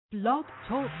Blog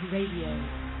Talk Radio.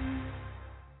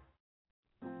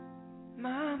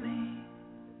 Mommy,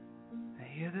 I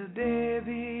hear the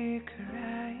baby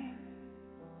crying.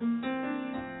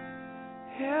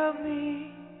 Help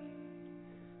me,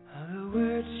 all the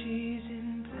words she's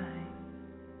implying.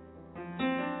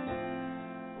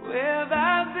 Where have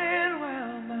I been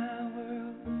while my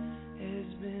world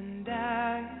has been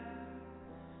dying?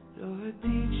 Lord,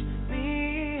 teach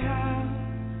me how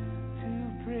to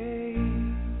pray.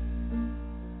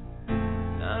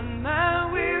 Not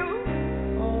my will,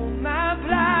 all my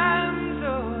plans,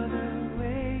 or the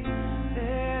way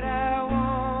that I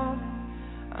want.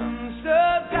 I'm so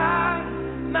tired,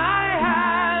 my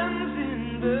hands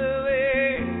in the way.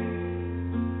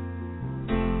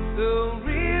 So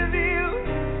reveal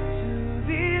to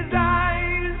these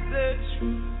eyes the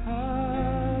true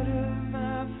heart of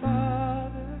my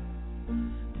Father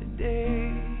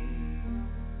today.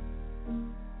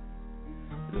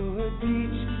 Lord,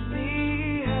 teach me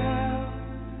how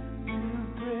to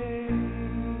pray.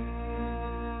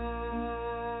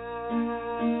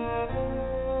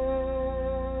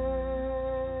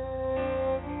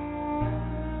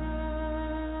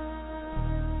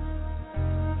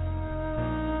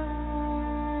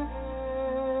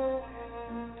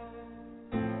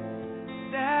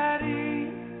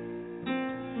 Daddy,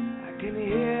 I can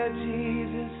hear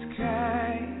Jesus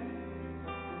cry.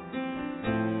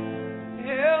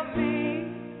 Help me,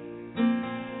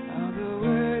 all the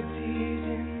words he's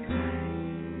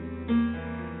implying.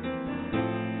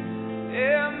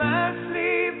 Am I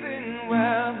sleeping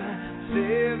while my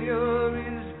Savior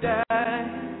is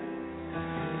dying?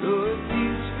 Lord,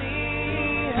 teach me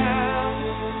how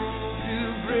to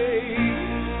pray.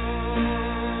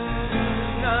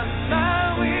 Not my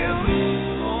will,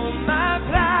 all my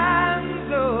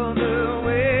plans, or the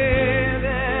way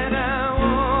that I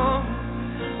want.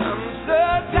 I'm so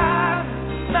tired,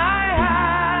 my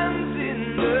hands in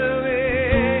the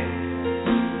way.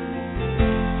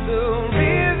 So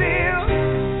reveal to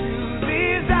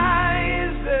these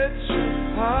eyes the true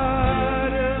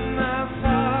heart of my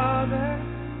Father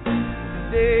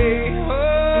today. Oh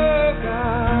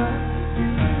God,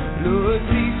 Lord,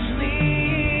 teach me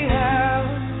how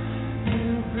to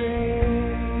pray.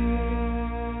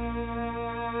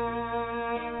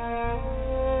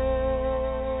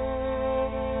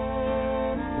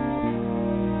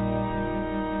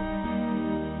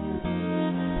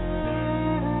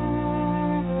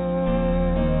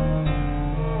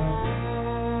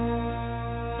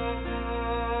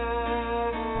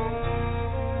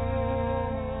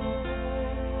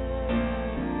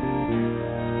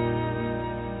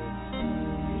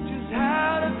 Teach us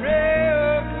how to pray,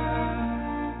 oh God.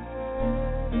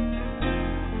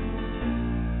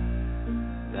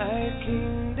 Thy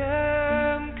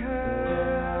kingdom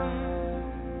come,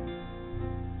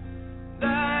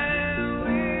 thy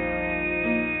will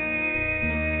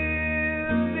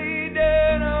be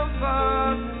done, oh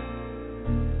Father,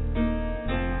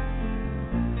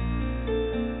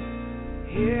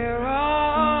 here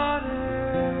on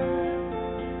earth.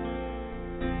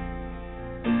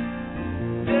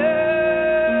 Just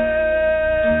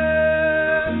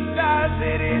as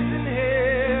it is in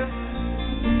heaven.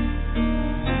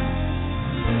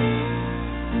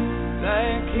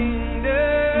 Thy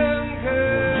kingdom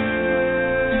come,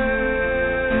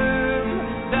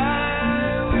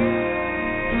 thy will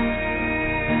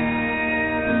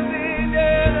be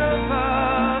done, oh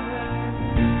Father,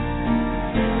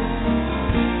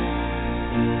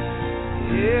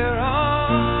 here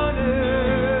on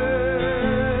earth.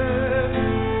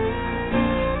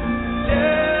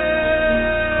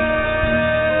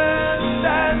 Just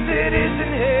as it is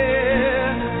in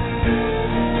heaven.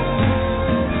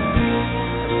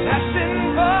 Passion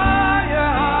for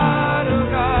your heart, oh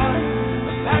God.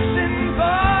 Passion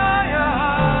for your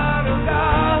heart, oh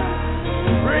God.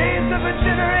 Raise up a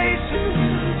generation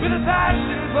with a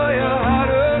passion for your heart,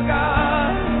 oh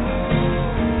God.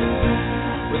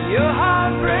 When your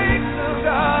heart breaks, oh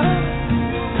God,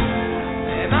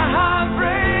 and my heart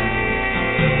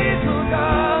breaks, oh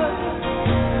God.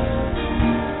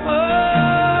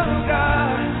 Oh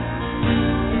God.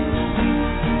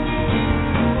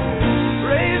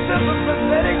 Raise up a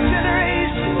prophetic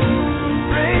generation.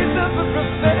 Raise up a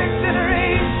prophetic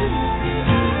generation.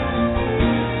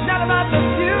 Not about the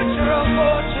future or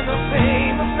fortune or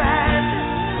fame or man,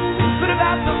 but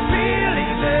about the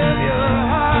feelings of your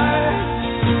heart.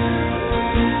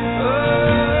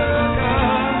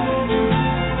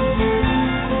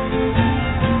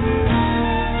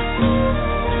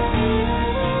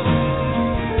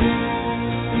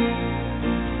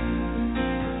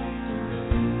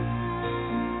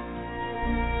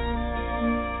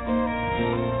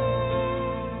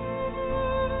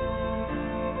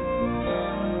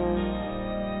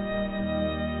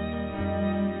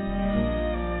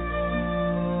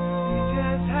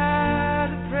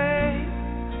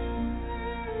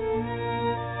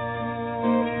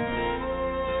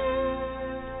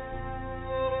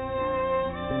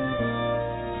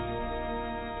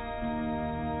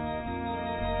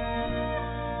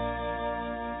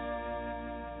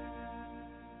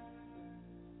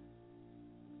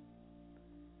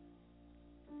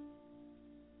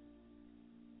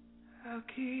 I'll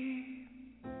keep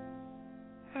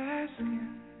asking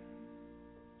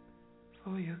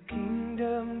for your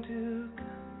kingdom to come.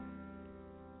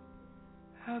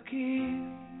 I'll keep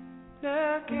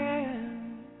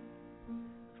looking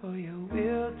for your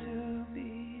will to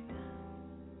be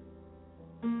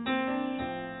done.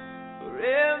 For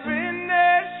every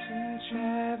nation,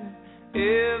 tribe, and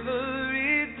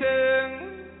every tongue,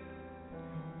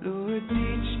 Lord,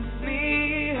 teach me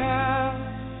how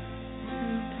to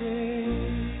pray.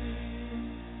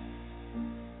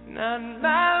 Not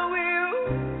my will,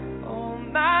 all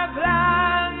my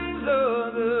plans,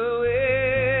 or the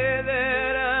way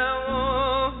that I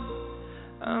want.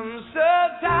 I'm so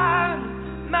tired,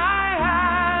 my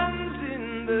hands in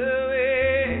the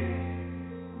way.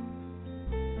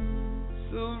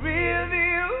 So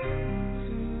reveal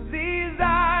to these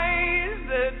eyes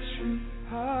the true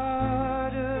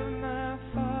heart of my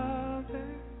Father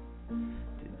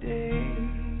today.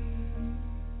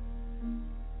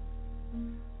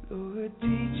 Lord,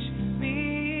 teach me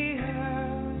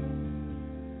how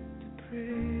to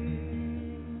pray.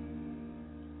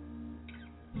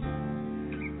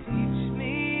 Teach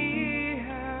me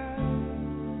how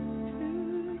to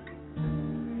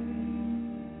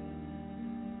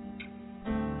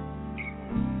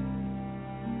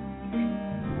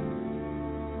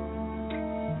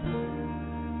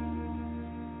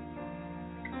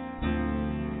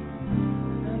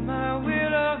not my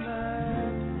will or my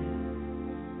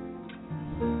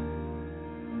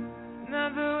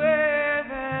not the way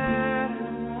that I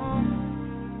want.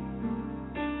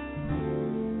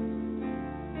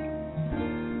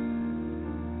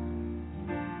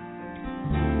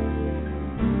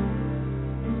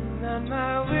 Not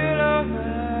my will or my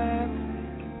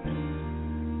thake.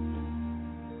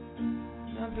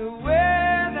 Not the way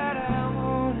that I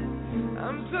want it.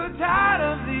 I'm so tired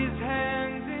of these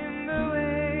hands in the way.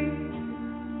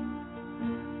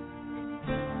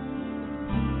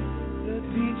 So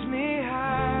teach me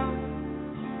how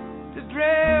to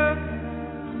pray,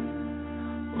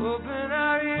 oh God.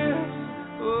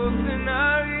 Open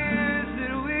our ears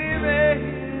that we may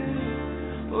hear.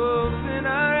 Open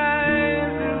our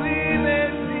eyes that we may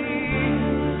see.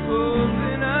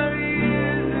 Open our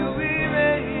ears that we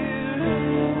may hear.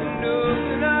 And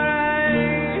open our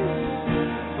eyes.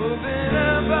 Open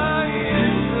up our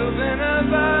ears. Open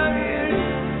up our ears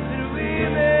that we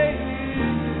may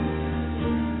hear.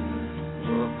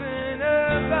 Open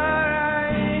up our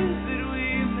eyes that we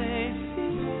may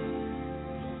see.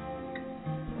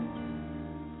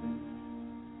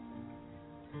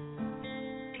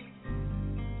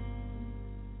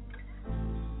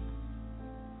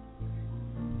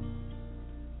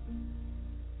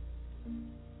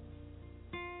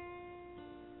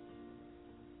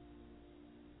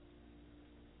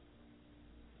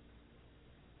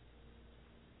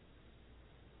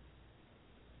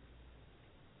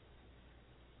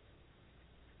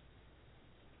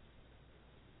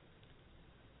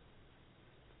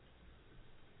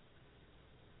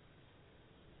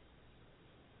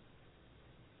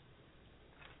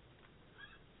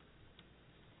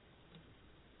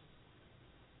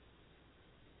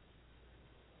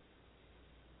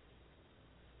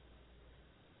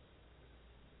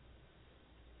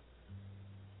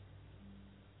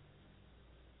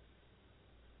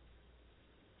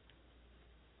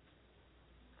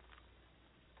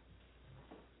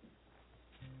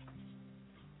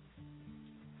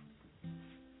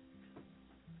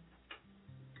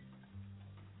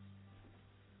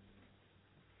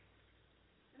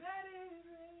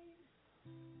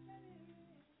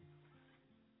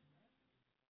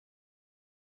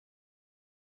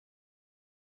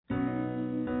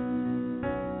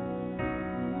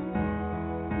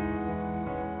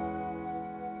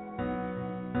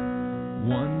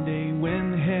 One day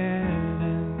when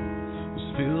heaven was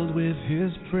filled with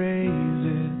his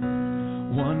praises,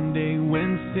 one day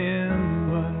when sin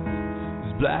was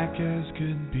as black as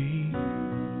could be,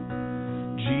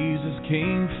 Jesus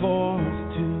came forth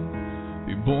to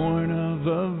be born of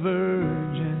a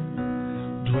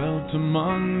virgin, dwelt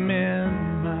among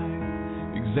men, my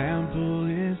example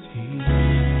is he.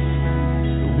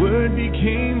 The Word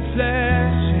became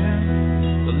flesh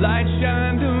and the light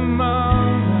shined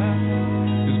among us.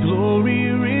 Glory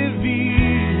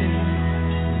revealed,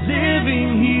 living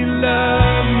he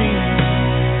loved me,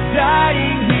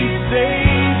 dying he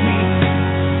saved me,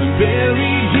 and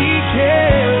buried he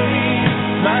carried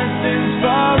my sins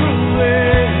far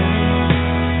away,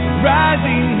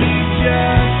 rising he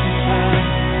justified,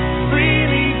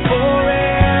 freely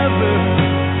forever,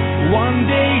 one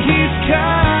day he's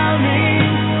coming,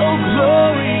 oh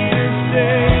glorious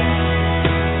day,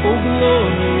 oh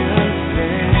glorious day.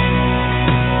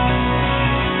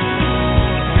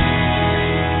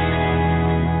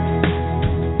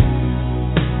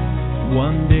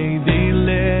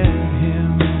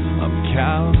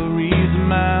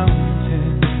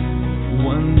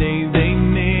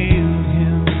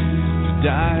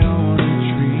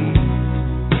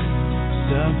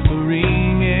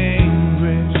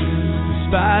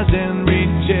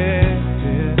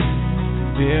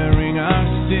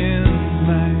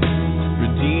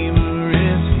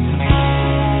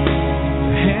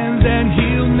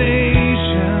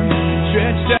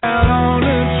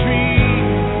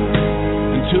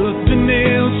 the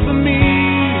nails for me.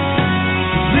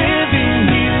 Living,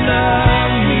 he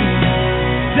loved me.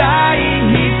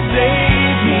 Dying, he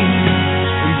saved me.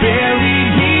 And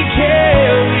buried, he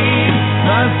carried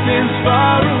my sins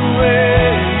far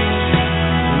away.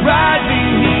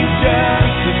 Rising, he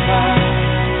justified.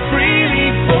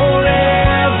 Freely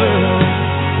forever.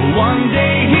 One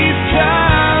day he's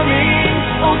coming.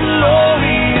 Oh,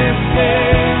 glorious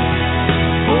day.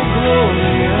 Oh,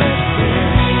 glorious day.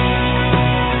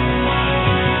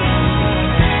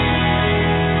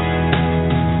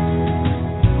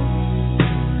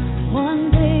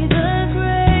 One day the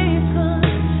grave could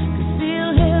conceal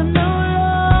him no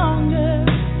longer.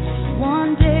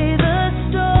 One day the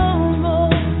stone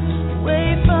rolled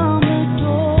away from the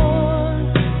door.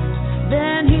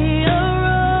 Then he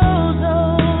arose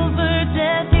over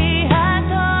death he had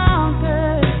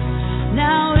conquered.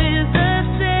 Now is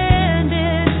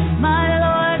ascended, my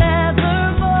Lord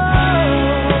evermore.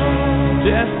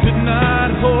 Death could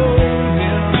not hold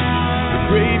him. The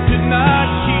grave could not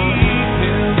keep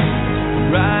him.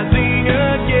 Rising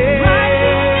again.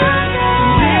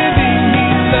 Living, he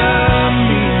loved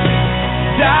me.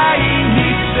 Dying, he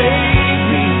saved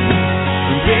me.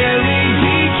 And buried,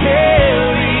 he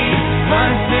carried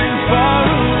my sins far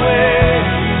away.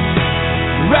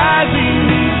 Rising,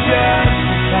 he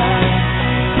justified.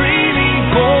 Freely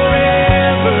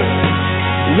forever.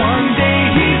 One day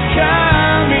he's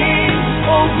coming.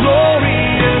 Oh,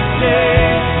 glorious day.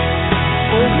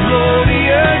 Oh,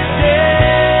 glorious day.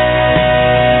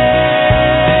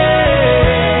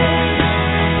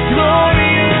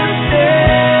 Glorious day.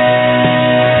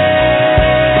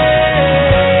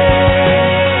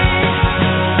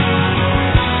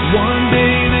 One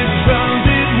day the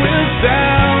trumpet will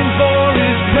sound for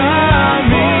his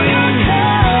coming.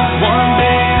 One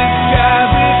day the sky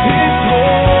with his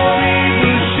glory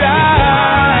will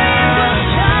shine.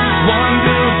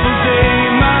 Wonderful day,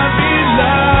 my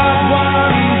beloved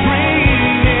one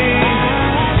bringing.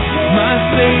 My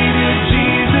Savior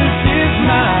Jesus is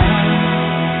mine.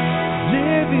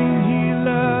 Living, he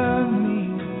loved me.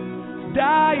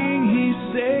 Dying, he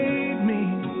saved me.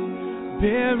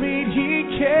 Buried, he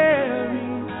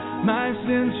carried my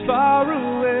sins far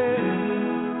away.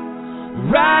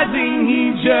 Rising,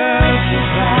 he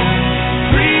justified.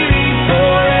 Freely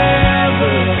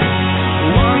forever.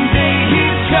 One day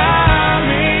he's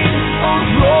coming. Oh,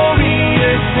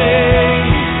 glorious day.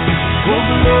 Oh,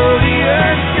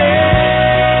 glorious day.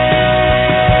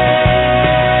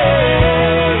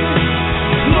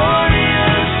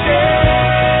 Glorious day.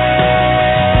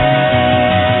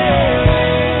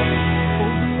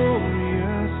 Oh,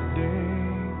 glorious day.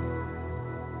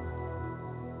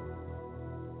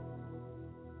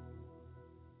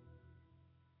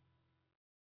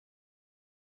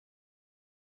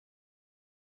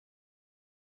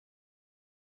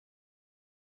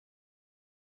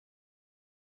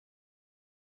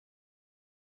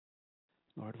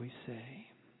 Lord, we say,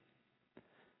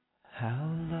 how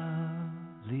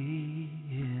lovely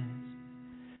is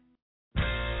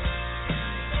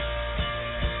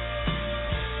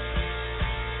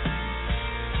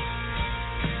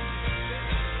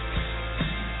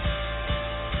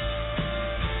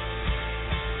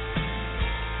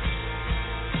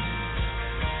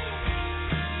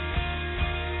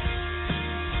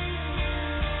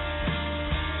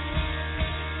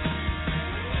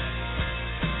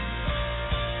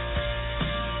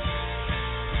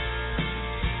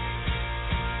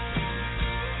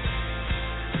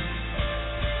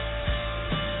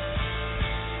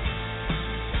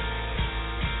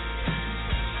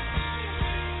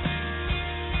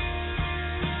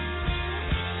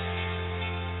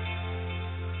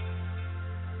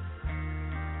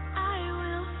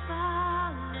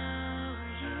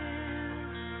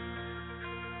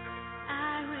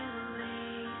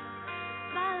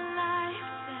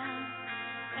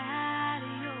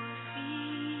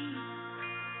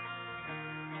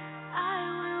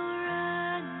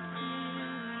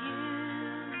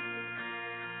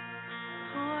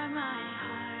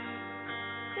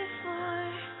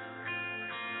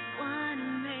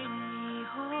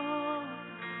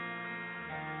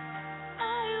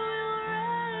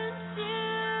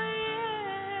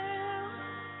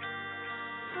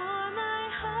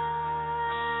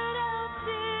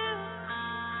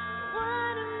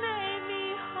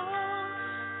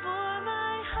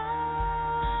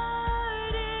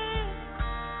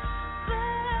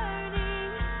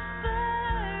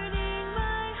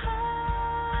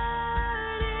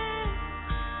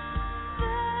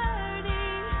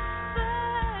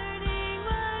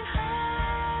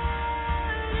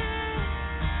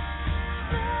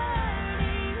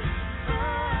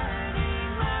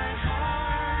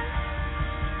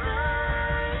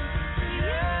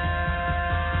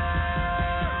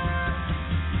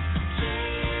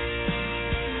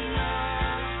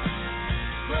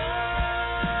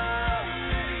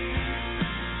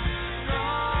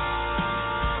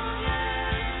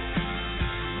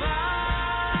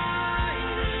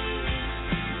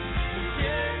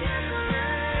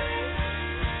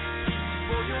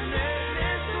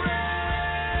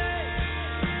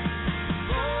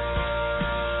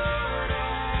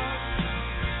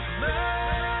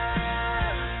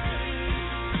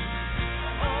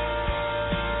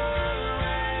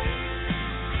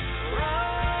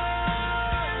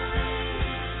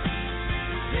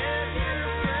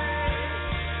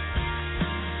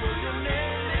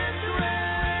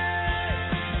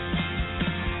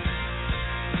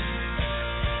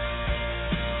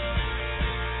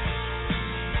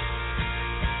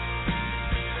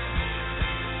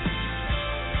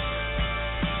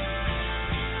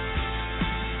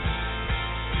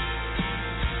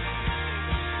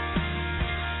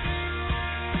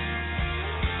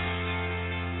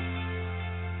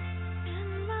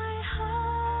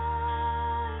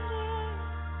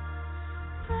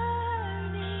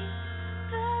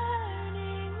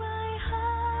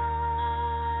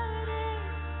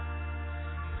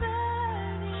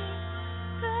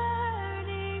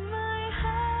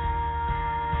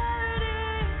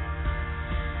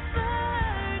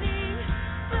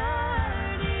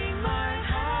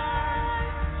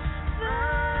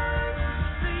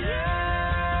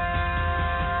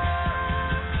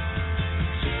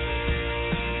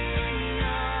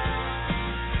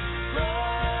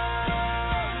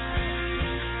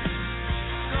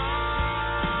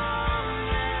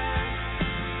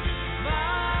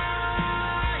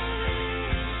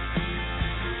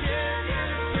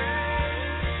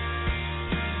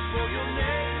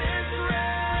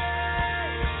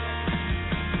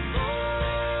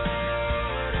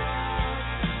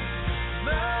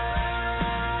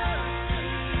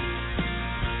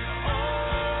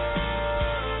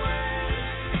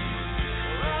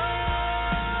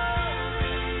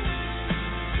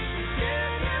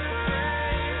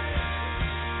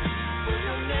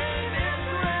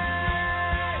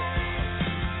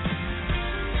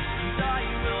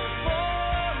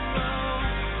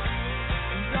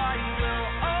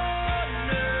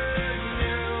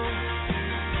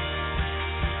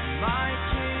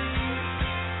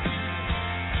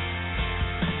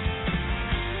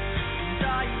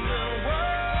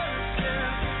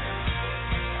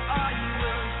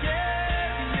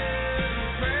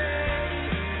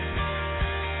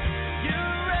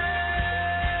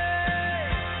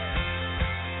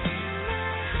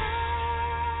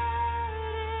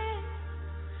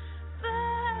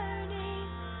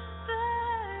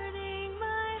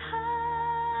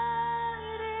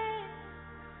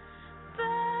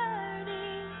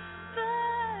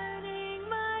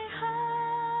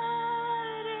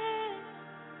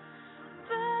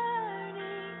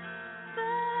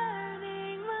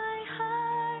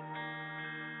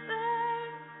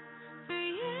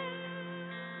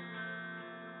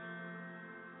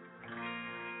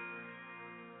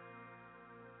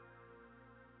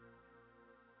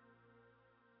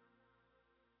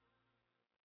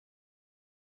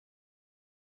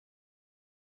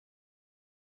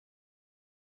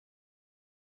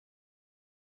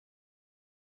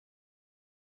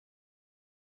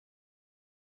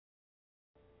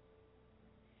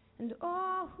and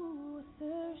all who are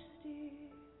thirsty,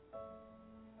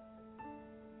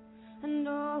 and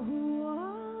all who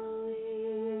are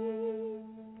weak,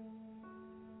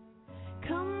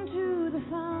 come to the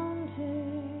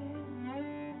fountain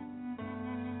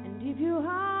and dip your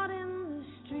heart in the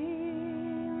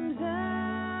streams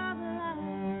of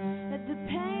life. Let the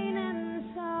pain and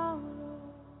sorrow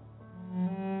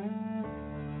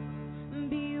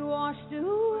be washed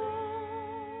away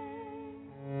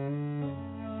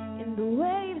in the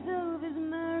waves of His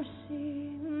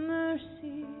mercy,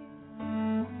 mercy.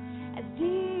 As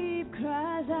deep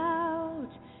cries out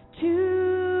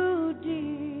to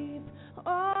deep,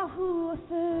 all who are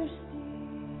thirsty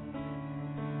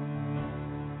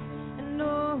and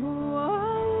all who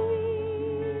are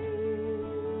weak,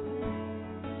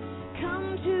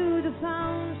 come to the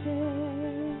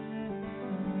fountain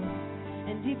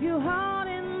and dip your heart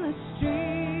in the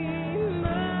stream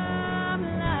of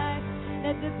life.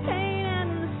 Let the pain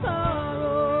and the sorrow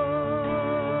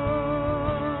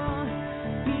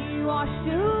be washed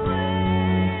away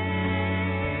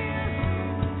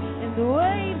in the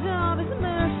waves of His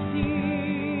mercy.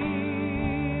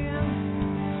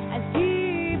 As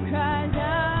deep cries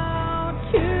out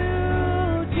to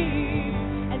deep,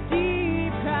 as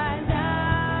deep cries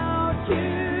out to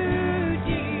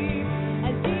deep,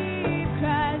 as deep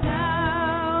cries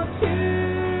out to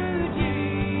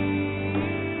deep.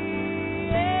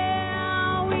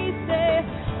 Yeah,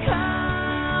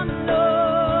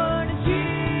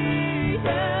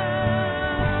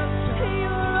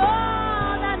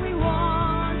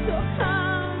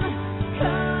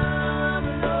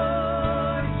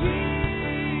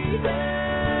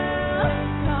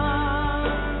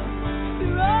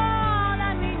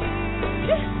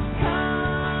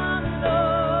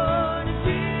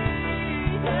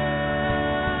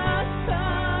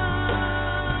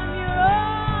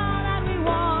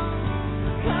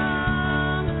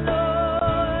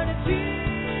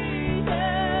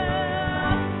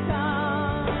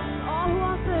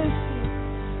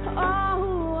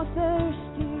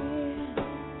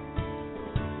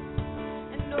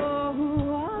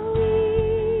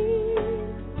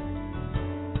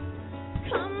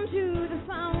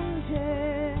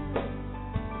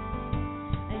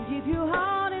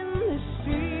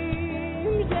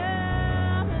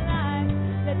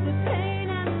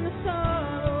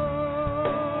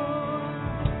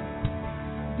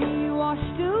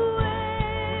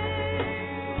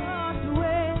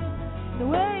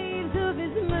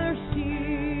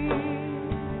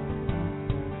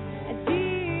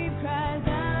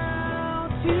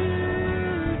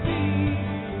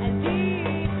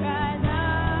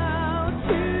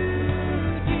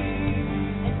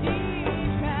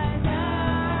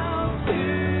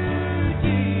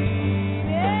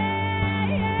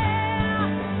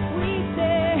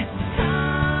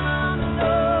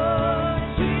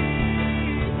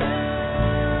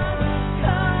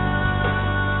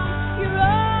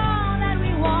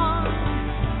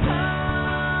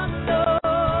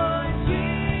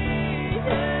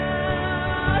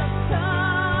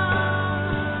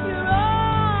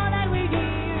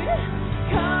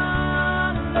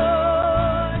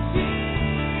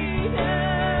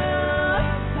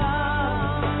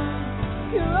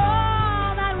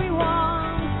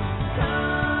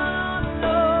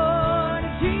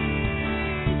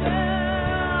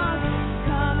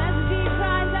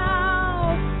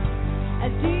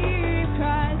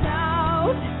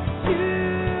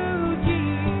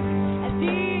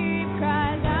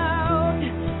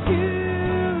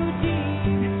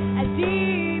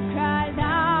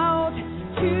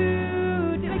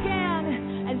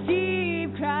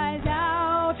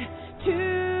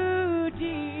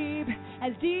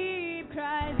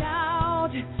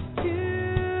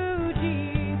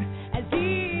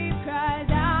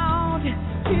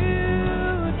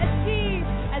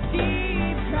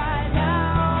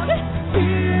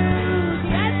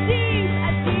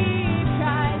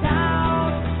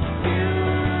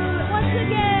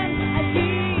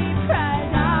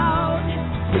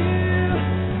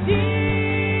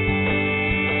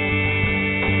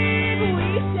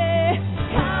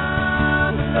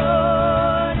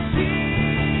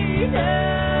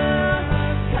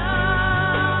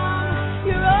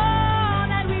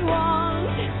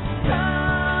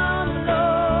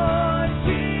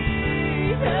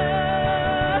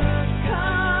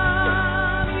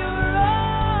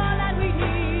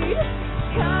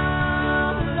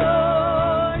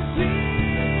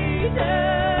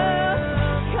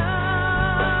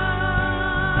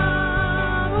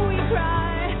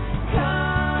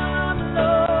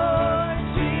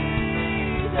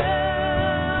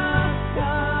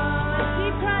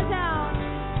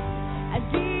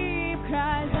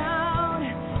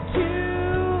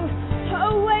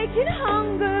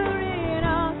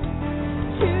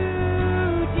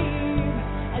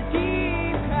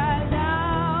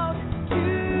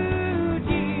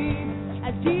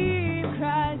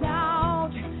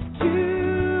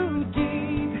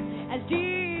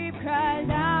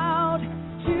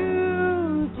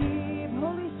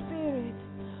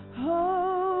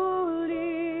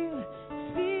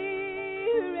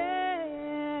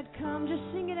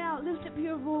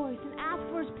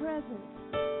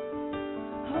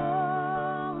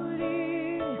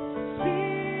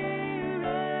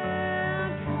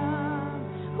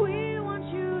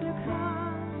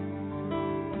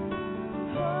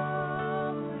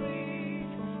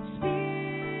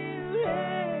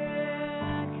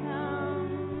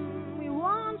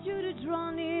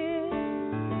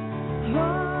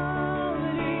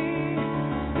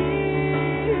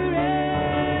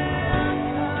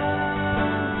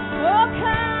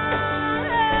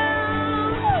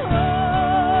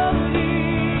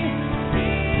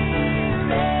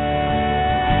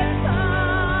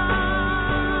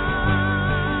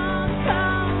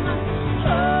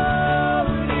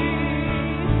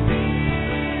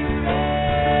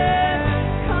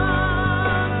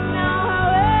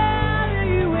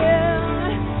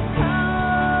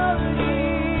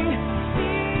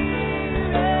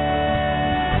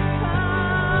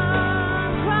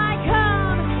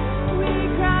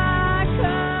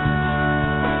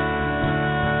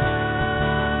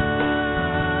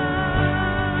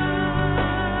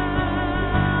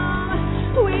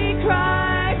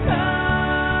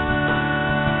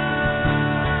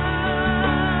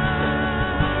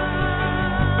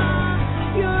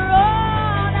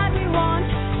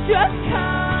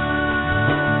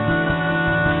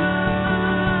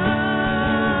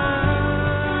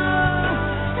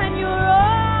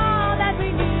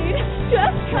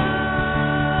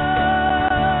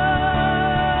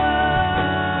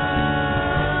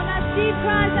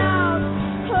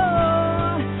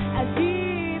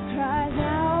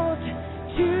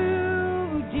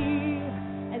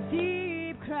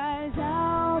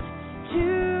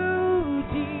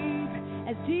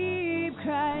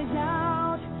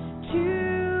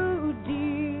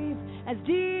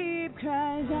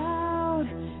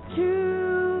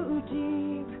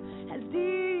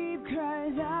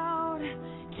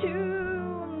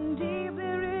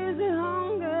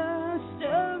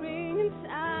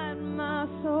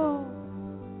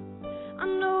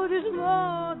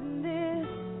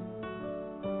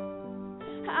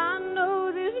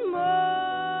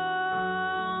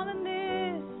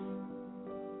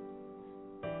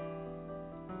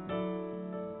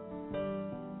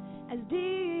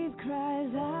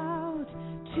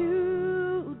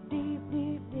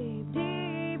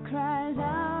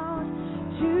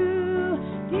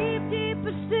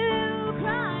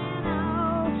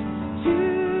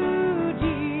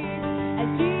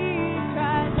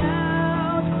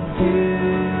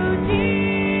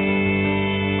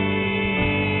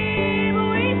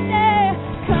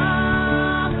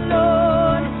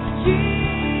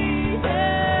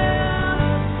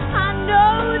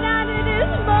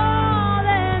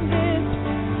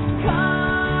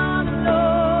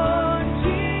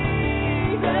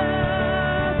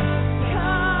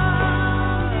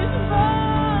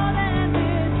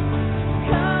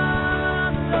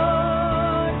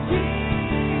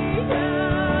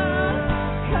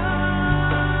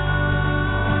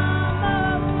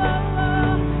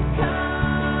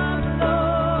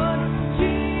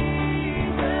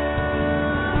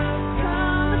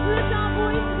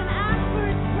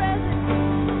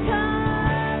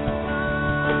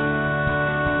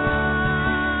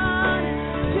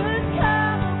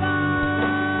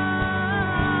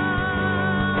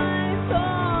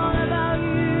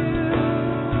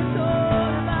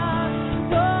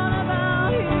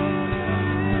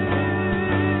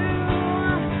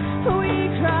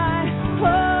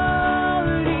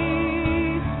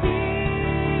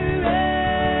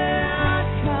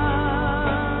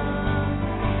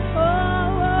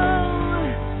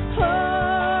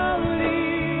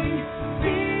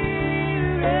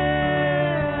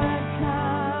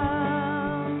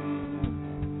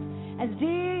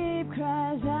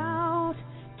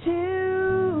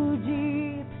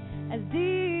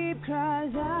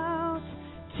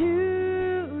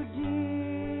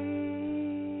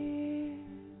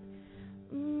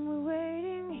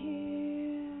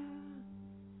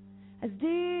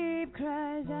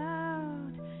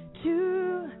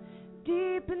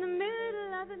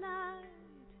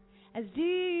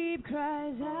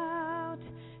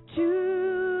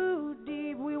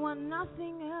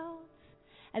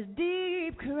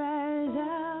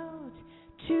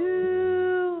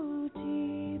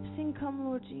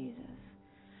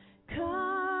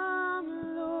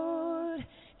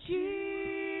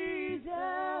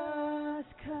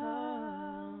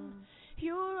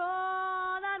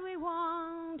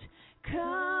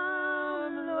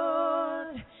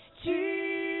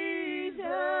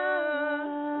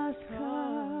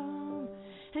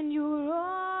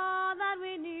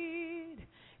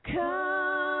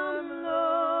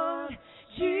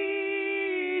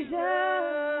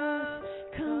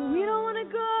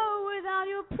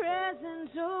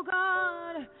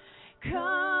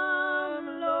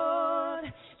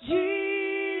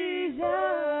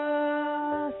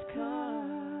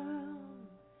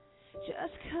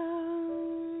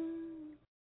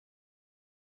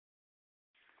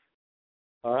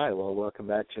 All right, well, welcome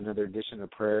back to another edition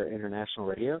of Prayer International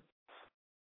Radio.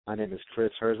 My name is Chris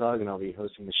Herzog, and I'll be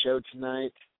hosting the show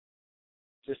tonight.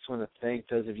 Just want to thank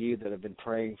those of you that have been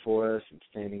praying for us and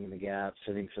standing in the gap,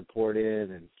 sending support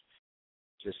in, and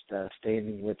just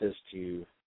standing with us to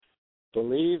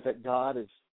believe that God is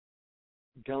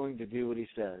going to do what he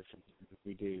says.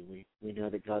 We do. We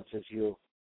know that God says he'll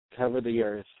cover the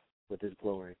earth with his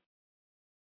glory,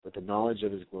 with the knowledge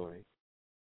of his glory,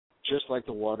 just like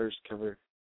the waters cover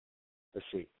the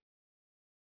sea.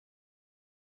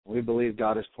 We believe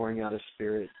God is pouring out his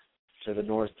Spirit to the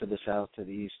north, to the south, to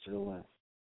the east, to the west.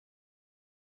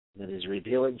 And that is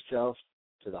revealing himself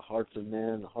to the hearts of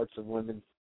men, the hearts of women,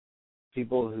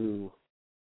 people who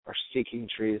are seeking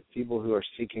truth, people who are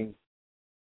seeking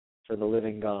for the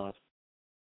living God.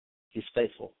 He's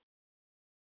faithful.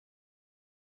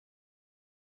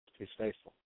 He's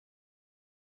faithful.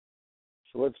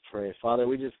 So let's pray. Father,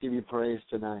 we just give you praise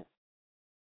tonight.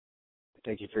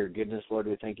 Thank you for your goodness, Lord.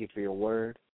 We thank you for your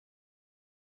word.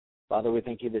 Father, we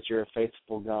thank you that you're a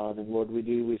faithful God. And Lord,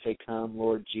 we say, come,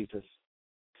 Lord Jesus,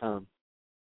 come.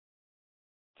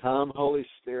 Come, Holy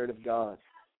Spirit of God,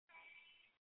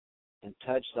 and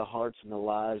touch the hearts and the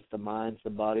lives, the minds, the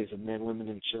bodies of men, women,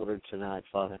 and children tonight,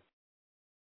 Father.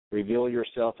 Reveal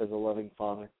yourself as a loving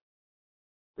Father.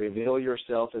 Reveal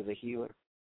yourself as a healer.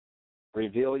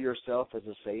 Reveal yourself as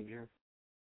a Savior.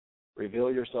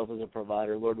 Reveal yourself as a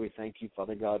provider. Lord, we thank you,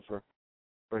 Father God, for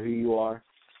who you are.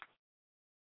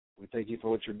 We thank you for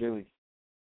what you're doing.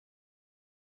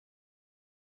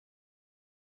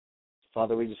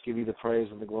 Father, we just give you the praise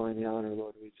and the glory and the honor,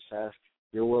 Lord. We just ask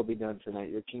your will be done tonight.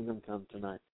 Your kingdom come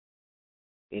tonight.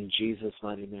 In Jesus'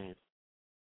 mighty name.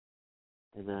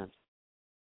 Amen.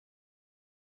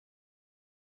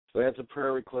 So we have some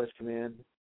prayer requests come in.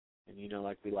 And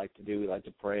like we like to do, we like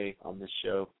to pray on this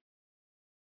show.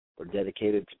 We're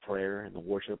dedicated to prayer and the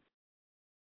worship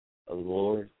of the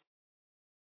Lord.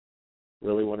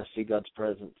 Really want to see God's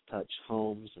presence touch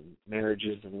homes and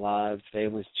marriages and lives,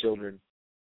 families, children,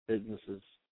 businesses,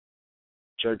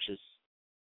 churches,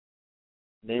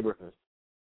 neighborhoods.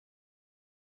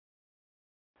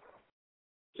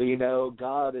 So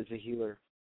God is a healer.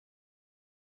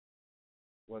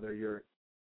 Whether your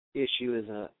issue is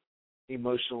a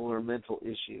emotional or mental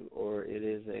issue, or it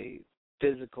is a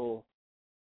physical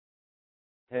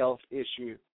health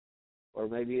issue, or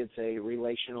maybe it's a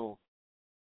relational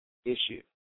issue.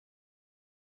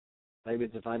 Maybe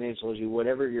it's a financial issue.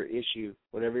 Whatever your issue,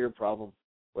 whatever your problem,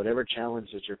 whatever challenge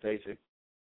that you're facing,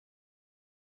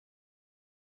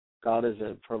 God is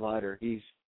a provider. He's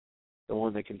the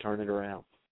one that can turn it around.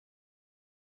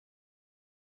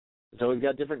 So we've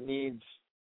got different needs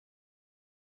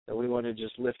that we want to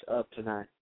just lift up tonight.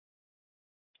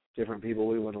 Different people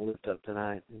we want to lift up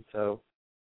tonight. And so,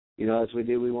 as we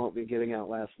do, we won't be giving out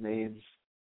last names.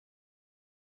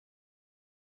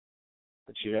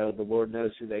 But, the Lord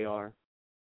knows who they are.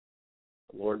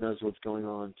 The Lord knows what's going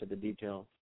on to the detail.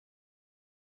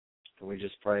 And we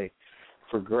just pray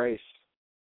for grace.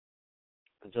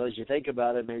 And so as you think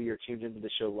about it, maybe you're tuned into the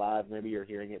show live, maybe you're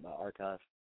hearing it by archive.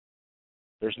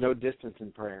 There's no distance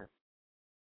in prayer.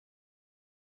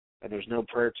 And there's no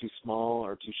prayer too small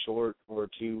or too short or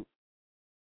too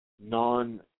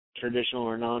non-traditional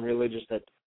or non-religious that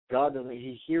God doesn't.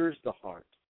 He hears the heart.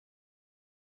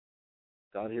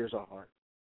 God hears our heart.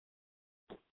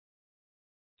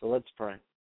 So let's pray.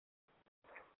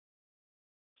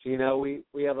 So,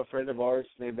 we have a friend of ours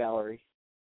named Valerie,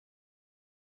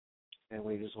 and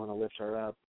we just want to lift her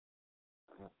up.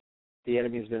 The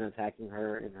enemy's been attacking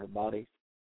her in her body,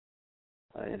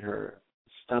 in her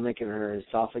stomach, in her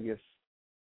esophagus,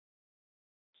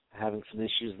 having some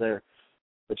issues there.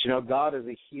 But, God is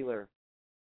a healer.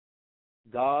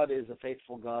 God is a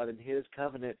faithful God, and his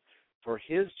covenant for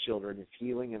his children is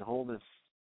healing and wholeness.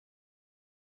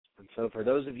 And so for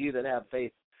those of you that have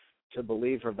faith to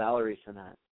believe for Valerie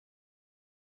tonight,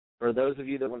 for those of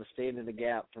you that want to stand in the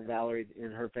gap for Valerie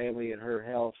in her family and her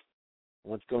health,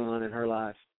 and what's going on in her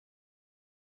life,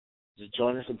 just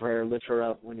join us in prayer. Lift her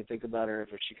up when you think about her. If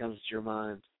she comes to your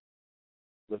mind,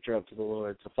 lift her up to the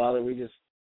Lord. So, Father, we just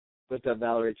lift up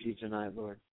Valerie to you tonight,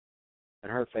 Lord,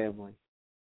 and her family,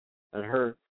 and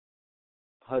her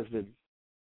husband,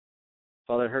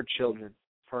 Father, her children,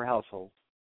 her household.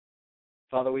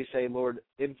 Father, we say, Lord,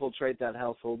 infiltrate that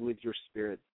household with your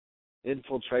Spirit.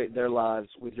 Infiltrate their lives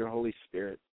with your Holy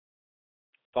Spirit.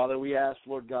 Father, we ask,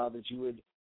 Lord God, that you would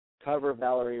cover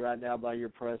Valerie right now by your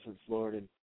presence, Lord, and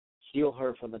heal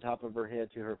her from the top of her head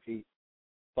to her feet.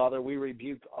 Father, we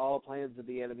rebuke all plans of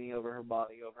the enemy over her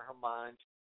body, over her mind,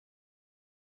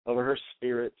 over her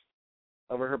spirit,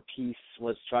 over her peace,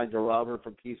 was trying to rob her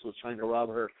from peace, was trying to rob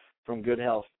her from good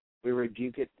health. We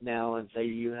rebuke it now and say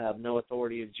you have no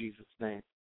authority in Jesus' name.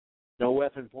 No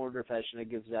weapon formed or fashioned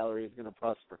against Valerie is going to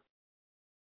prosper.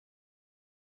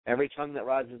 Every tongue that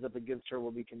rises up against her will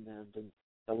be condemned, and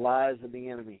the lies of the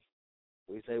enemy,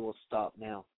 we say, will stop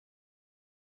now.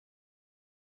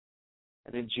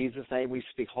 And in Jesus' name, we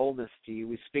speak wholeness to you.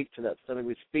 We speak to that stomach.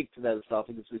 We speak to that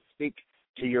esophagus. We speak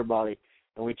to your body,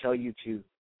 and we tell you to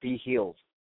be healed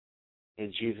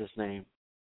in Jesus' name,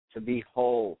 to be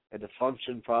whole and to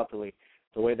function properly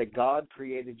the way that God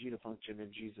created you to function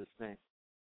in Jesus' name.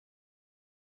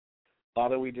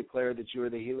 Father, we declare that you are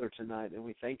the healer tonight, and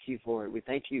we thank you for it. We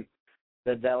thank you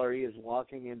that Valerie is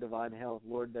walking in divine health,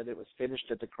 Lord, that it was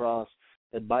finished at the cross,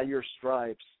 that by your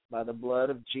stripes, by the blood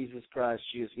of Jesus Christ,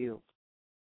 she is healed.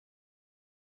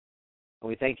 And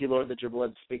we thank you, Lord, that your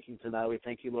blood is speaking tonight. We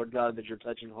thank you, Lord God, that you're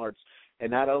touching hearts, and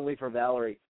not only for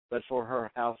Valerie, but for her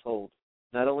household.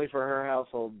 Not only for her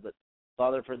household, but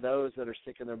Father, for those that are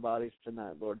sick in their bodies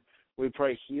tonight, Lord, we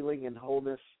pray healing and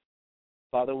wholeness.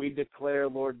 Father, we declare,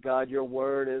 Lord God, your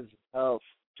word is health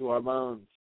to our bones.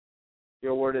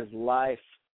 Your word is life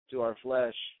to our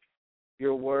flesh.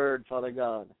 Your word, Father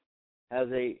God, has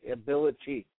a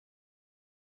ability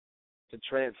to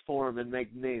transform and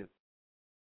make new.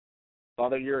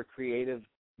 Father, you're a creative,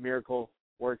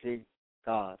 miracle-working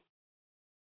God.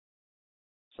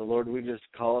 So, Lord, we just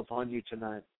call upon you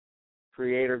tonight.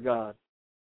 Creator God,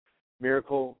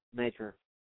 miracle maker,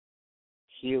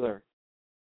 healer.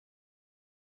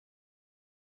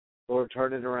 Lord,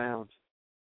 turn it around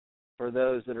for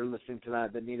those that are listening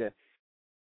tonight that need a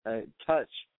touch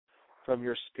from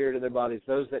your spirit in their bodies,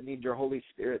 those that need your Holy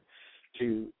Spirit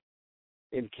to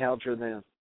encounter them.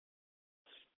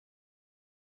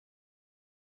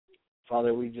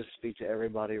 Father, we just speak to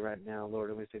everybody right now, Lord,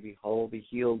 and we say, be whole, be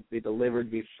healed, be delivered,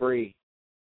 be free.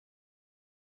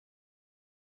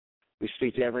 We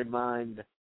speak to every mind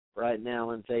right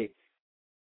now and say,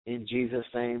 in Jesus'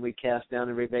 name, we cast down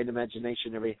every vain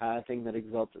imagination, every high thing that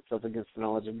exalts itself against the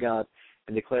knowledge of God,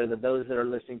 and declare that those that are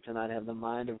listening tonight have the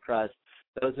mind of Christ.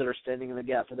 Those that are standing in the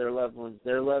gap for their loved ones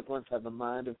have the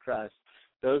mind of Christ.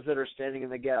 Those that are standing in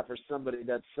the gap for somebody,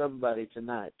 that somebody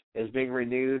tonight is being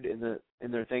renewed in their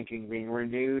thinking, being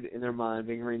renewed in their mind,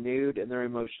 being renewed in their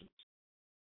emotions.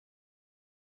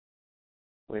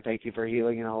 We thank you for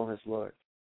healing and wholeness, Lord.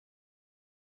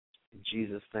 In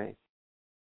Jesus' name,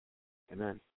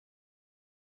 amen.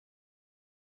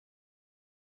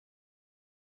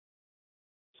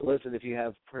 So listen, if you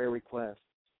have prayer requests,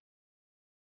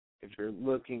 if you're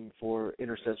looking for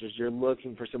intercessors, you're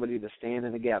looking for somebody to stand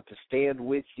in the gap, to stand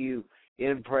with you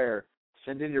in prayer,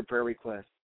 send in your prayer request.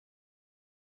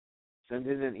 Send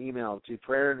in an email to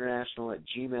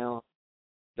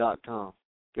prayerinternational@gmail.com.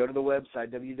 Go to the website,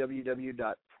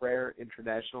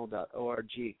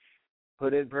 www.prayerinternational.org.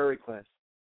 Put in prayer requests.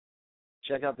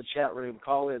 Check out the chat room.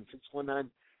 Call in,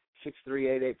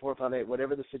 619-638-8458.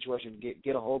 Whatever the situation,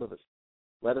 get a hold of us.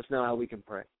 Let us know how we can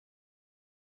pray.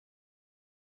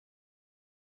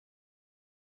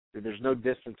 There's no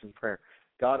distance in prayer.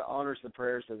 God honors the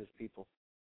prayers of his people.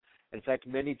 In fact,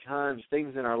 many times,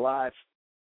 things in our life,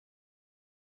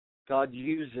 God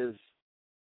uses,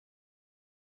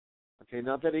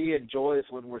 not that he enjoys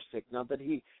when we're sick, not that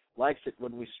he likes it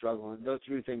when we struggle and go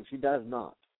through things. He does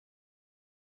not.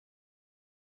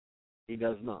 He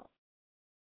does not.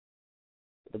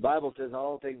 The Bible says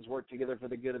all things work together for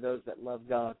the good of those that love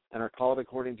God and are called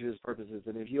according to his purposes.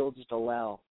 And if you'll just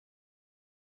allow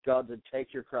God to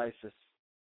take your crisis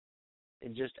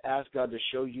and just ask God to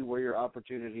show you where your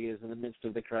opportunity is in the midst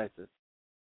of the crisis.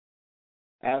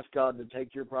 Ask God to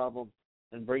take your problem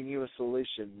and bring you a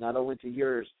solution, not only to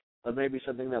yours, but maybe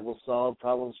something that will solve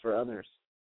problems for others.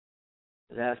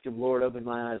 And ask him, Lord, open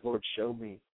my eyes. Lord, show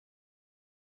me.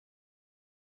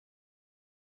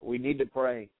 We need to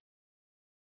pray.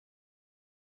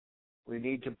 We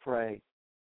need to pray.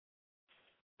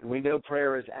 And we know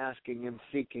prayer is asking and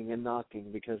seeking and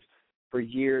knocking because for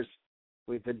years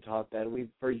we've been taught that.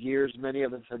 For years, many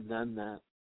of us have done that.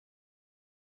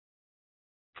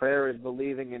 Prayer is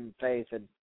believing in faith and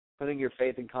putting your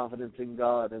faith and confidence in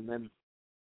God and then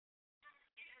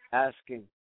asking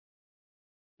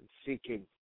and seeking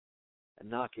and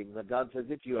knocking. But God says,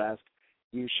 if you ask,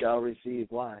 you shall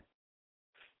receive. Why?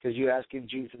 Because you ask in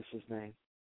Jesus' name.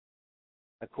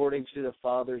 According to the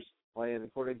Father's plan,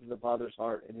 according to the Father's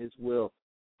heart and his will,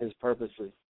 his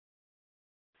purposes.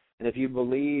 And if you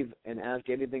believe and ask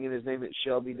anything in his name, it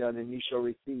shall be done, and you shall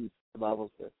receive, the Bible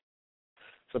says.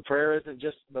 So prayer isn't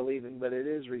just believing, but it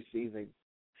is receiving.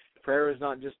 Prayer is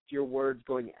not just your words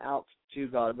going out to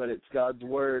God, but it's God's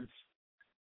words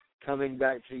coming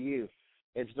back to you.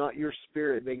 It's not your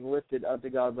spirit being lifted up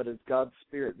to God, but it's God's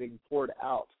spirit being poured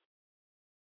out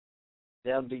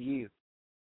down to you.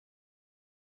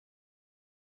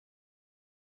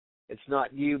 It's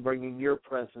not you bringing your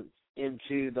presence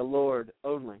into the Lord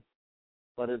only,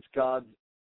 but it's God's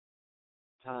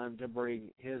time to bring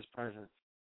his presence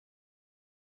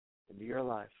into your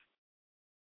life.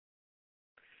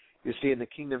 You see, in the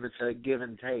kingdom, it's a give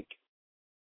and take.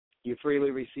 You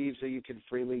freely receive so you can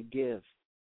freely give.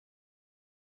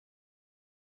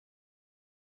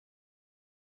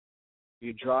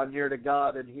 You draw near to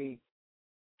God and he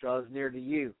draws near to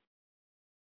you.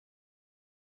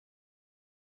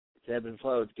 It's ebb and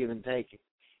flow. It's give and take.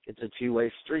 It's a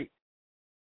two-way street.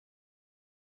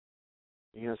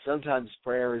 Sometimes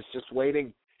prayer is just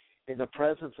waiting in the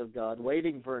presence of God,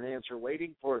 waiting for an answer,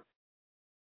 waiting for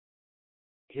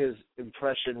his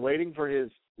impression, waiting for his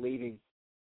leading,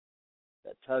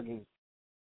 that tugging.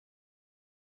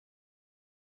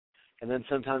 And then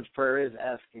sometimes prayer is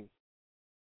asking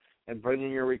and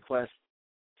bringing your request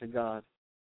to God.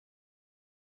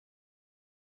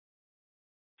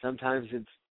 Sometimes it's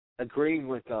agreeing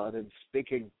with God and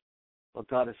speaking what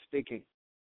God is speaking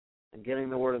and getting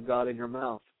the word of God in your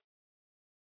mouth.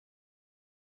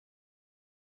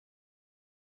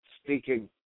 Speaking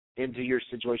into your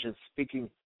situation, speaking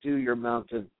to your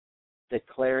mountain,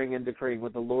 declaring and decreeing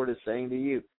what the Lord is saying to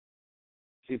you.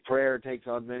 See, prayer takes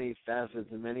on many facets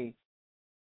and many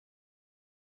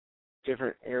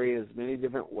different areas, many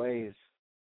different ways.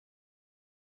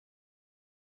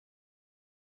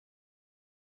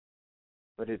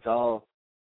 But it's all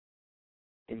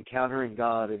encountering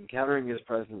God, encountering His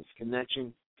presence,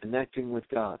 connecting with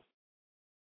God.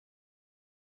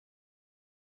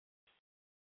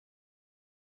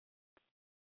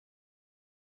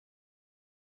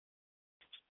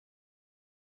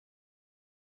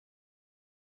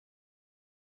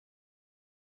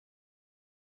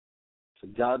 So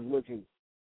God's looking.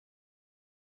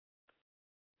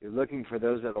 He's looking for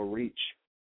those that will reach.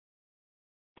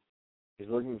 He's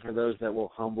looking for those that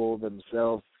will humble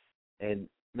themselves and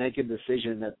make a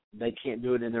decision that they can't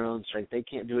do it in their own strength. They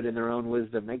can't do it in their own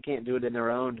wisdom. They can't do it in their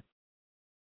own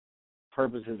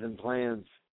purposes and plans.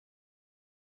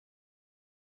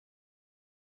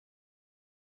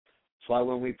 That's why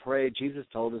when we pray, Jesus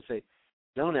told us, say,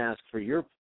 don't ask for your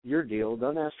deal.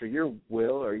 Don't ask for your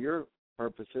will or your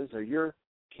purposes or your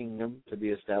kingdom to be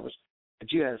established.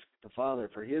 But you ask the Father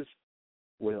for His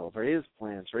will, for His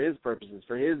plans, for His purposes,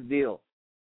 for His deal.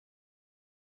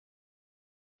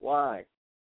 Why?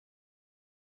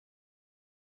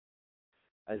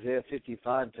 Isaiah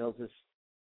 55 tells us,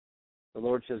 the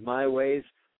Lord says, my ways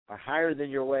are higher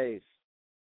than your ways.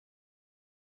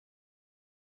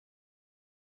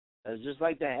 It's just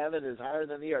like the heaven is higher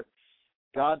than the earth.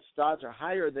 God's thoughts are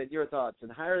higher than your thoughts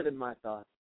and higher than my thoughts.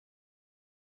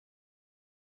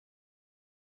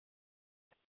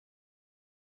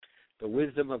 The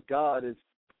wisdom of God is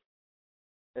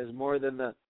more than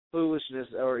the foolishness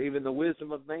or even the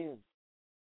wisdom of man.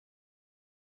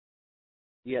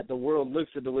 Yet the world looks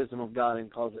at the wisdom of God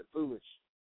and calls it foolish.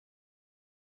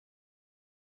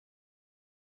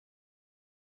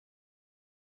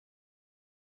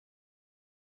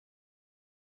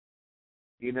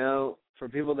 You know, for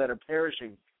people that are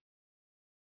perishing,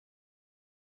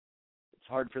 it's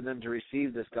hard for them to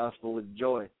receive this gospel with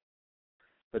joy.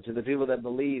 But to the people that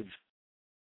believe,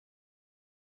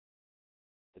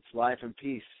 it's life and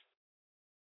peace.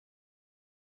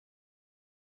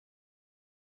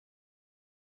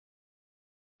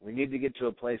 We need to get to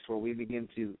a place where we begin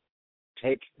to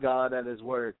take God at His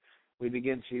word. We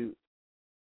begin to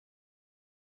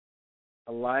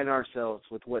align ourselves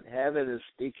with what heaven is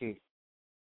speaking.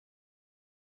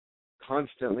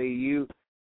 Constantly, you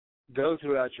go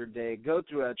throughout your day, go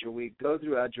throughout your week, go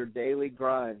throughout your daily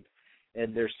grind,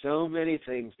 and there's so many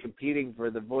things competing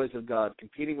for the voice of God,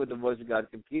 competing with the voice of God,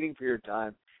 competing for your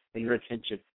time and your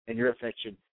attention and your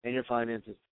affection and your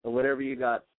finances or whatever you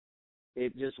got.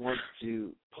 It just wants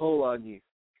to pull on you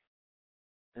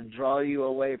and draw you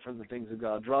away from the things of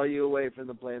God, draw you away from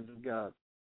the plans of God.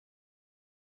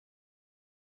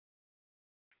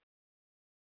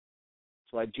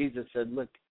 That's why Jesus said, look,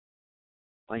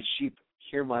 my sheep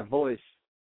hear my voice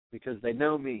because they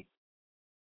know me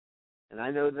and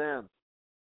I know them.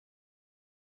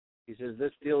 He says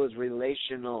this deal is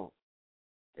relational.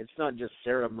 It's not just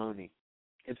ceremony.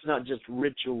 It's not just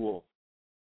ritual.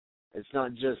 It's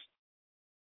not just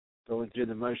going through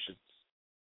the motions.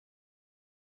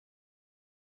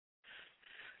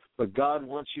 But God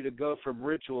wants you to go from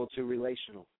ritual to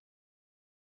relational.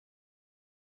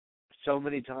 So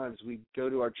many times we go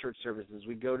to our church services,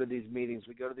 we go to these meetings,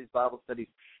 we go to these Bible studies,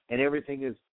 and everything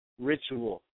is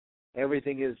ritual.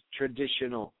 Everything is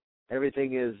traditional.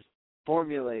 Everything is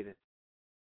formulated.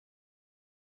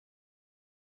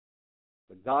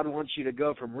 But God wants you to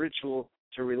go from ritual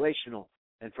to relational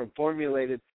and from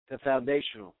formulated to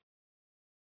foundational.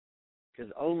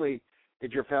 Because only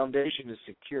if your foundation is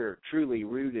secure, truly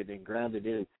rooted and grounded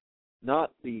in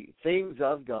not the things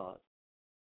of God,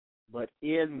 but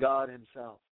in God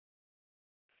Himself.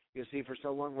 You see, for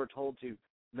so long we're told to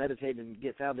meditate and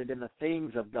get founded in the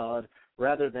things of God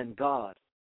rather than God.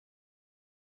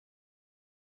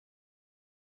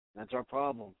 That's our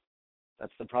problem.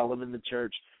 That's the problem in the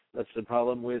church. That's the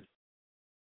problem with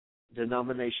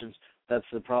denominations. That's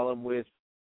the problem with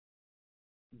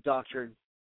doctrine.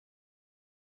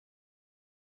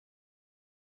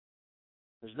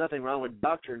 There's nothing wrong with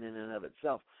doctrine in and of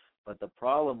itself. But the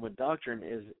problem with doctrine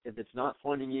is if it's not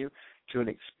pointing you to an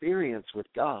experience with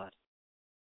God,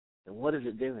 then what is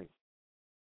it doing?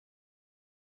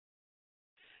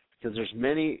 Because there's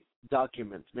many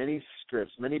documents, many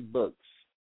scripts, many books,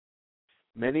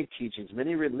 many teachings,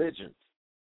 many religions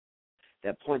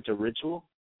that point to ritual,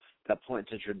 that point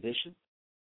to tradition,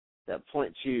 that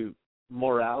point to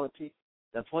morality,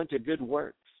 that point to good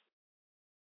works.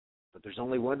 But there's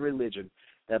only one religion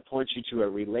that points you to a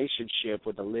relationship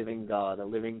with a living God, a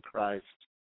living Christ.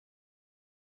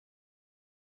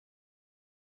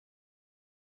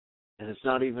 And it's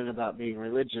not even about being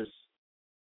religious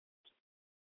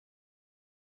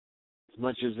as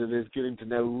much as it is getting to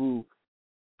know who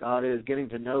God is, getting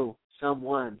to know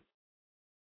someone.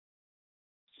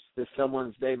 This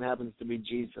someone's name happens to be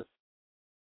Jesus.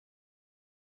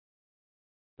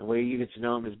 The way you get to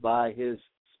know him is by his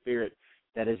Spirit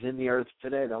that is in the earth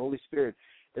today. The Holy Spirit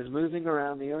is moving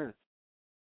around the earth.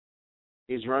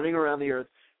 He's running around the earth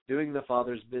doing the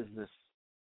Father's business.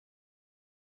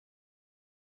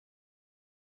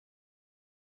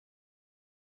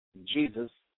 Jesus,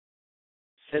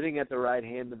 sitting at the right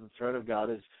hand of the throne of God,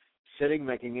 is sitting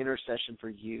making intercession for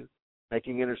you,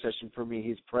 making intercession for me.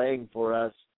 He's praying for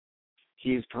us.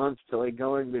 He's constantly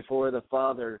going before the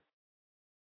Father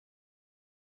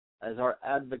as our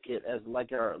advocate, as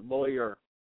like our lawyer,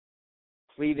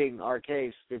 pleading our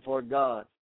case before God,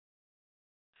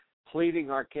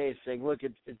 pleading our case, saying, look,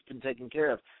 it's been taken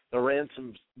care of. The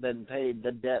ransom's been paid.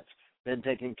 The debt's been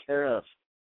taken care of.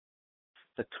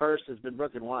 The curse has been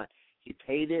broken. Why? He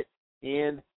paid it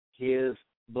in his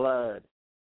blood.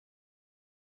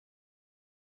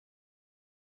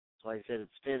 That's why he said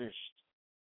it's finished.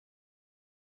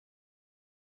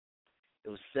 It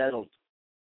was settled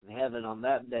in heaven on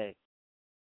that day.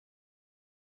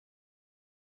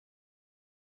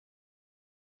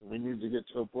 We need to get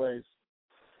to a place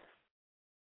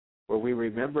where we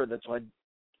remember. That's why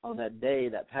on that day,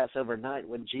 that Passover night,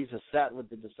 when Jesus sat with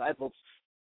the disciples,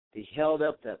 he held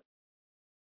up that,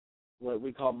 what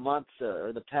we call matzah,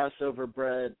 or the Passover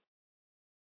bread.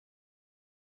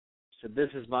 He said, this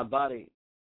is my body,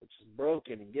 which is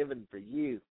broken and given for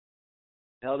you.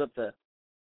 Held up the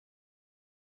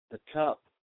cup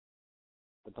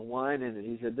with the wine in it.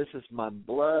 He said, this is my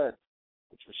blood,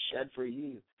 which was shed for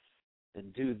you.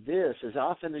 And do this as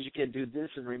often as you can. Do this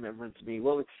in remembrance of me.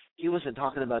 Well, he wasn't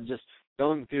talking about just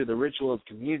going through the ritual of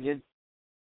communion,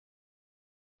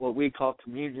 what we call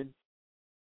communion.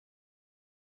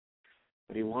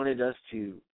 But he wanted us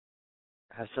to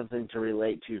have something to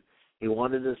relate to. He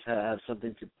wanted us to have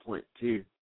something to point to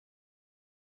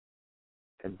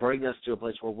and bring us to a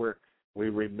place where we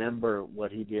remember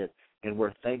what he did and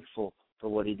we're thankful for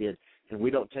what he did. And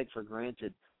we don't take for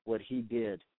granted what he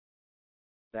did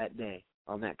that day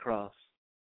on that cross.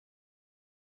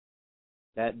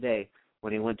 That day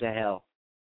when he went to hell.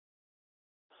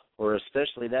 Or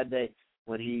especially that day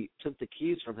when he took the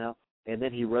keys from hell and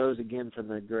then he rose again from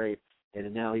the grave.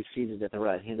 And now he's seated at the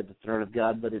right hand of the throne of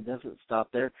God. But it doesn't stop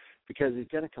there, because he's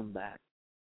going to come back.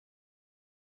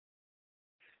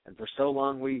 And for so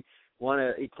long we want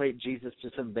to equate Jesus to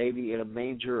some baby in a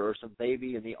manger or some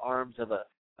baby in the arms of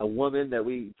a woman that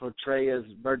we portray as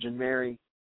Virgin Mary,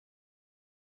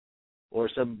 or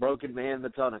some broken man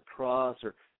that's on a cross,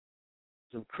 or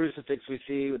some crucifix we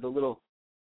see with a little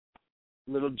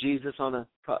Jesus on a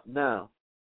cross. No,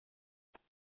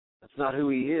 that's not who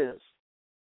he is.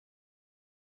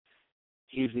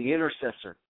 He's the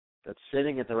intercessor that's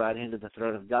sitting at the right hand of the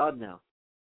throne of God now,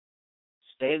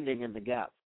 standing in the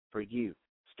gap for you,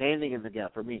 standing in the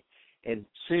gap for me. And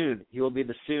soon, he will be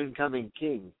the soon-coming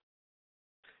king.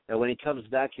 That when he comes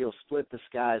back, he'll split the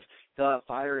skies. He'll have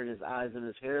fire in his eyes and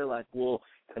his hair like wool,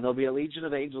 and there'll be a legion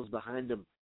of angels behind him.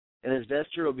 And his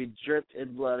vesture will be dripped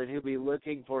in blood, and he'll be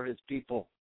looking for his people.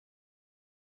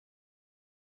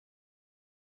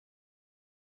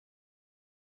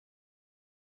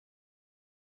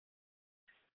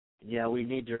 Yeah, we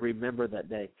need to remember that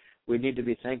day. We need to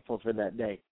be thankful for that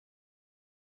day.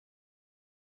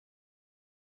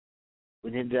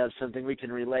 We need to have something we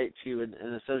can relate to and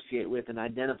associate with and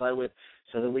identify with,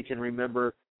 so that we can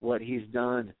remember what he's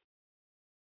done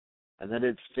and that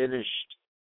it's finished.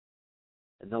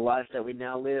 And the life that we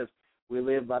now live, we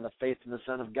live by the faith in the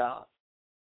Son of God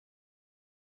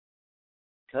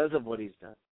because of what he's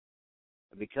done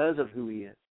and because of who he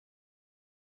is.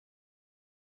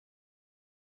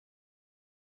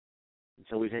 And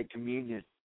so we take communion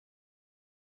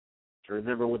to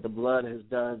remember what the blood has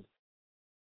done,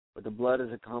 what the blood has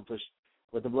accomplished,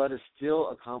 what the blood is still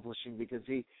accomplishing, because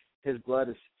his blood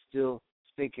is still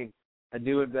speaking a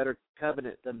new and better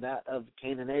covenant than that of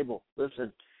Cain and Abel.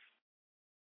 Listen,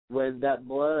 when that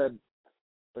blood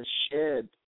was shed,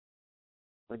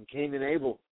 when Cain and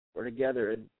Abel were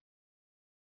together and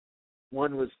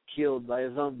one was killed by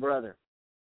his own brother,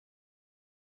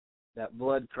 That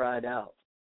blood cried out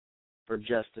for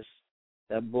justice.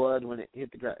 That blood, when it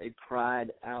hit the ground, it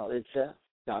cried out. It said,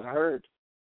 God heard.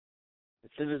 As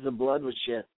soon as the blood was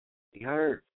shed, He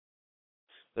heard.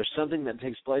 There's something that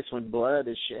takes place when blood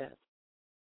is shed.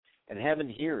 And heaven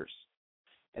hears.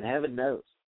 And heaven knows.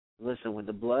 Listen, when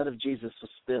the blood of Jesus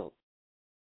was spilled,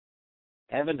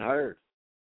 heaven heard.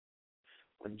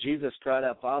 When Jesus cried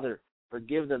out, Father,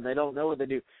 forgive them. They don't know what they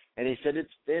do. And He said, it's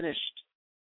finished.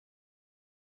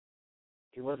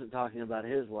 He wasn't talking about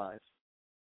His life.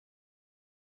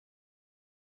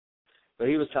 But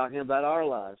He was talking about our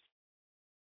lives.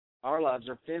 Our lives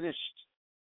are finished.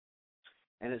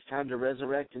 And it's time to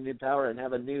resurrect in new power and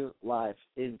have a new life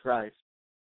in Christ.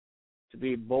 To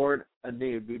be born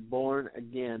anew, be born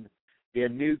again, be a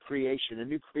new creation, a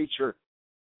new creature.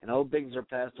 And old things are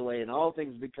passed away and all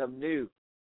things become new.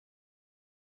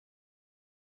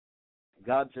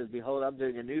 God says, behold, I'm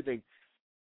doing a new thing.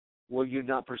 Will you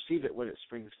not perceive it when it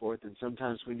springs forth? And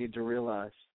sometimes we need to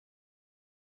realize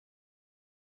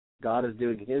God is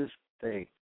doing His thing.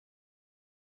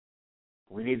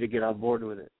 We need to get on board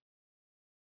with it.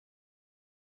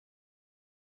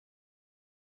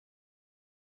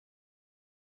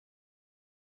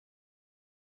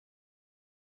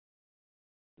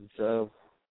 And so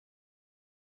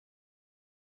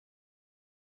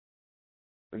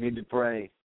we need to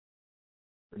pray.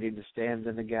 We need to stand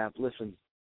in the gap. Listen,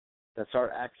 that's our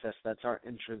access. That's our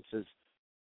entrance, is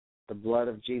the blood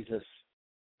of Jesus.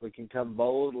 We can come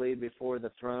boldly before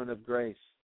the throne of grace.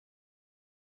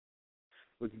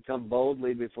 We can come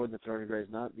boldly before the throne of grace,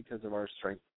 not because of our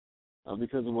strength, not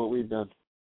because of what we've done,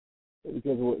 but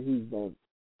because of what He's done.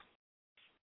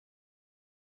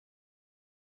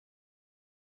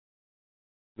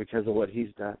 Because of what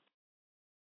He's done.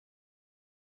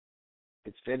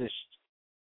 It's finished.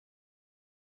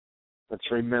 Let's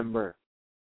remember.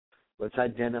 Let's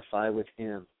identify with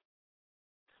Him.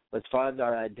 Let's find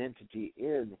our identity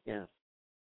in Him.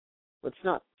 Let's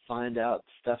not find out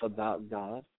stuff about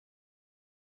God.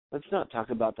 Let's not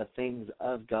talk about the things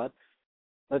of God.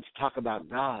 Let's talk about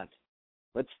God.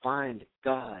 Let's find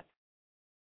God.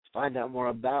 Let's find out more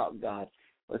about God.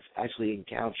 Let's actually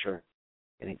encounter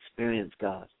and experience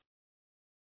God.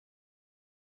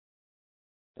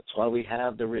 That's why we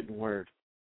have the written word.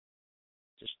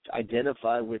 Just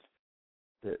identify with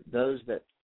those that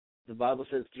the Bible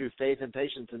says through faith and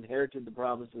patience inherited the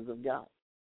promises of God.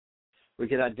 We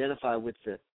can identify with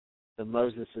the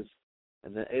Moseses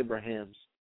and the Abrahams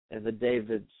and the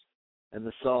Davids and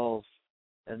the Sauls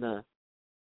and the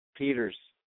Peters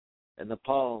and the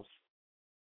Pauls.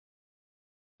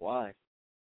 Why?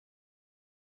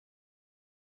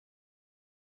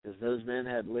 Because those men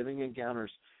had living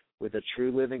encounters with a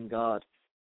true living God.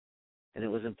 And it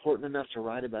was important enough to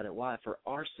write about it. Why? For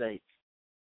our sake.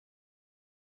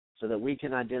 So that we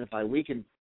can identify, we can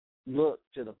look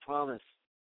to the promise.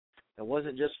 It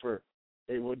wasn't just for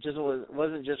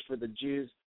wasn't just for the Jews.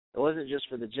 It wasn't just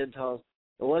for the Gentiles.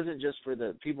 It wasn't just for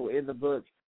the people in the book.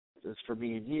 It was for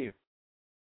me and you.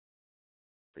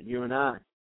 For you and I.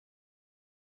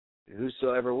 And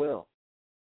whosoever will.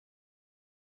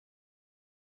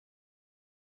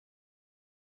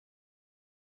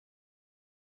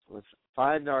 Let's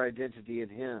find our identity in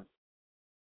Him.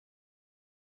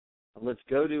 And let's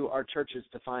go to our churches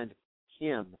to find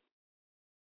Him.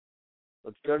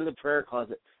 Let's go to the prayer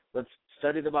closet. Let's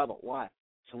study the Bible. Why?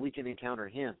 So we can encounter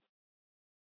Him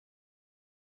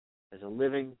as a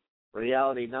living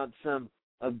reality, not some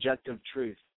objective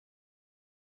truth.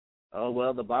 Oh,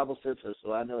 well, the Bible says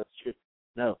so I know it's true.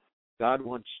 No, God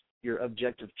wants your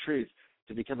objective truth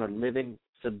to become a living,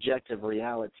 subjective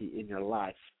reality in your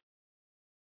life.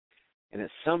 And at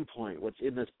some point, what's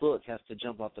in this book has to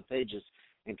jump off the pages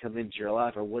and come into your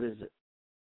life, or what is it?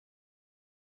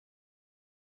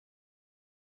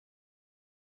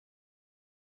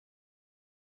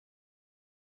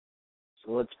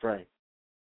 So let's pray.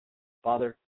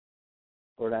 Father,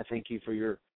 Lord, I thank You for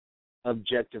Your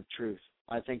objective truth.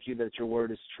 I thank You that Your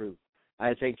word is true.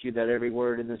 I thank You that every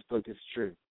word in this book is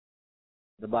true,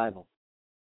 the Bible.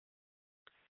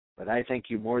 But I thank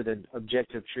You more than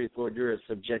objective truth, Lord, You're a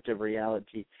subjective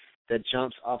reality that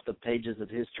jumps off the pages of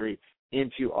history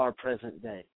into our present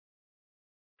day.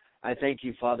 I thank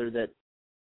You, Father, that,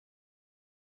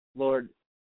 Lord,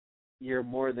 You're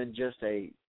more than just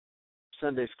a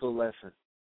Sunday school lesson,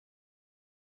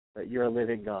 that You're a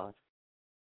living God.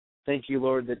 Thank You,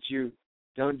 Lord, that You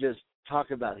don't just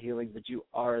talk about healing, but You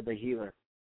are the healer.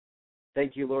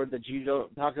 Thank You, Lord, that You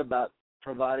don't talk about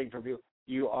providing for people.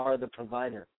 You are the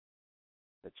provider.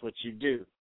 That's what You do.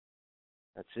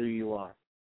 That's who You are.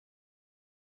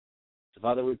 So,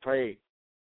 Father, we pray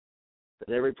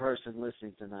That every person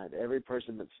listening tonight, every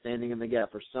person that's standing in the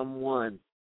gap for someone,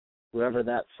 whoever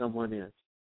that someone is,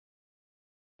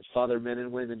 that Father, men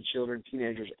and women, children,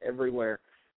 teenagers, everywhere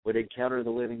would encounter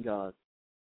the living God,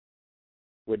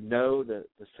 would know the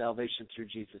salvation through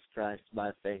Jesus Christ by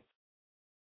faith.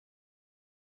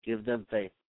 Give them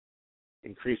faith.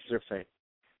 Increase their faith.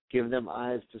 Give them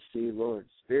eyes to see, Lord,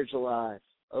 spiritual eyes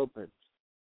opened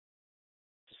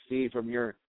to see from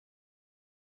your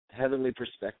heavenly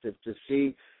perspective, to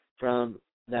see from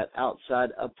that outside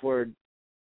upward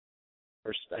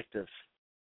perspective.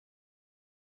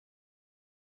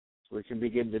 So we can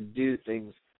begin to do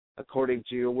things according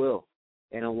to your will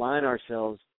and align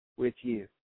ourselves with you.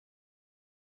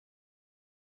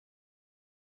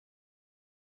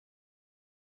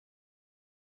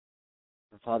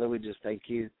 And Father, we just thank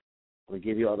you. We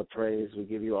give you all the praise. We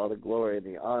give you all the glory and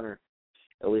the honor.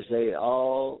 And we say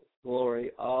all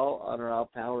glory, all honor, all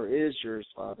power is yours,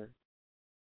 Father.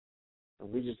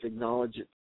 And we just acknowledge it.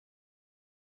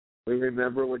 We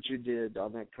remember what you did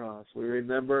on that cross. We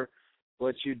remember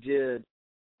what you did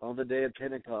on the day of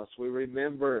Pentecost. We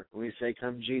remember when we say,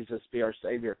 come Jesus, be our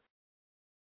Savior.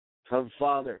 Come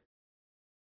Father,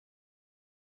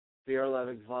 be our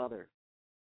loving Father.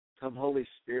 Come Holy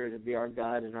Spirit and be our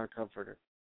guide and our comforter.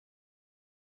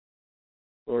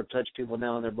 Lord, touch people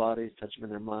now in their bodies, touch them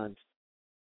in their minds,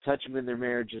 touch them in their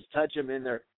marriages, touch them in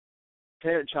their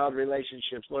parent-child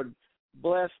relationships. Lord,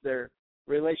 bless their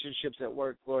relationships at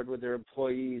work, Lord, with their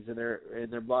employees and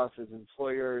their bosses,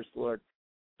 employers, Lord.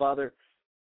 Father,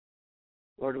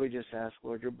 Lord, we just ask,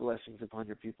 Lord, your blessings upon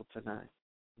your people tonight.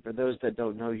 For those that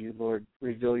don't know you, Lord,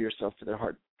 reveal yourself to their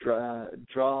heart. Draw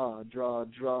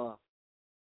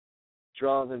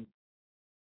them.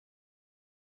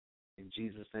 In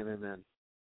Jesus' name, amen.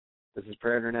 This is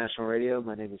Prayer International Radio.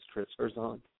 My name is Chris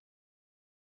Herzog.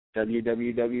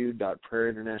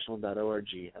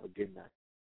 www.prayerinternational.org. Have a good night.